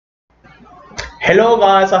Hello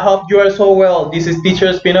guys, I hope you are so well. This is teacher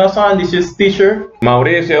Espinosa and this is teacher.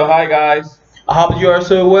 Mauricio, hi guys. I hope you are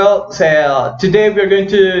so well. So, today we're going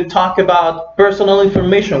to talk about personal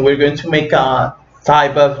information. We're going to make a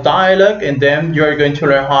type of dialogue and then you're going to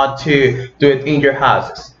learn how to do it in your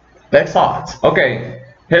houses. Let's start. Okay.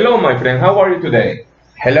 Hello, my friend. How are you today?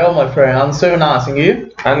 Hello my friend, I'm so nice and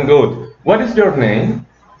you? I'm good. What is your name?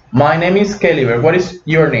 My name is Keliver. What is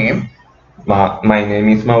your name? My name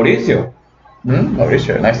is Mauricio.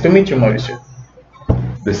 Mauricio. Nice to meet you, Mauricio.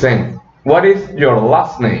 The same. What is your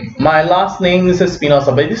last name? My last name is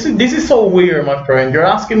Espinosa, but this is so weird, my friend. You're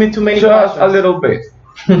asking me too many Just questions. a little bit.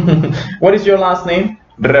 What is your last name?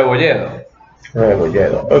 Rebolledo.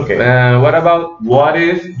 Rebolledo. Okay. What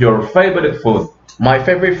is your favorite food? My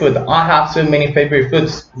favorite food. I have so many favorite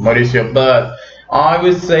foods, Mauricio, but I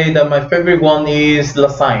would say that my favorite one is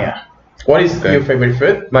lasagna. What is Okay. your favorite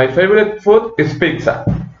food? My favorite food is pizza.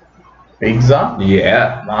 Pizza.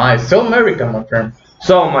 Yeah. Nice. So American, my friend.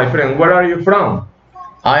 So, my friend, where are you from?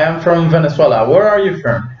 I am from Venezuela. Where are you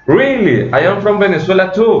from? Really? I am from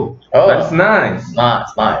Venezuela too. Oh. That's nice. Nice,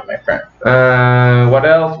 nice, my friend. What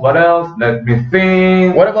else? What else? Let me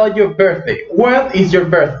think. What about your birthday? When is your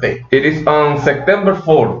birthday? It is on September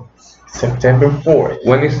 4th. September 4th.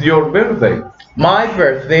 When is your birthday? My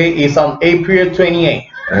birthday is on April 28th.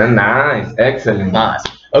 Nice, excellent. Nice.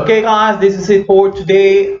 Okay, guys, this is it for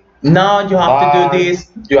today. Now you have to do Bye. this.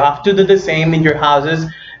 You have to do the same in your houses.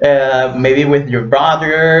 Maybe with your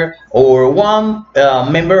brother or one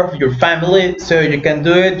member of your family. So you can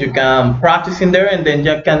do it. You can practice in there, and then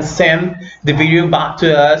you can send the video back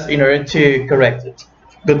to us in order to correct it.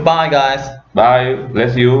 Goodbye, guys. Bye.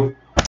 Bless you.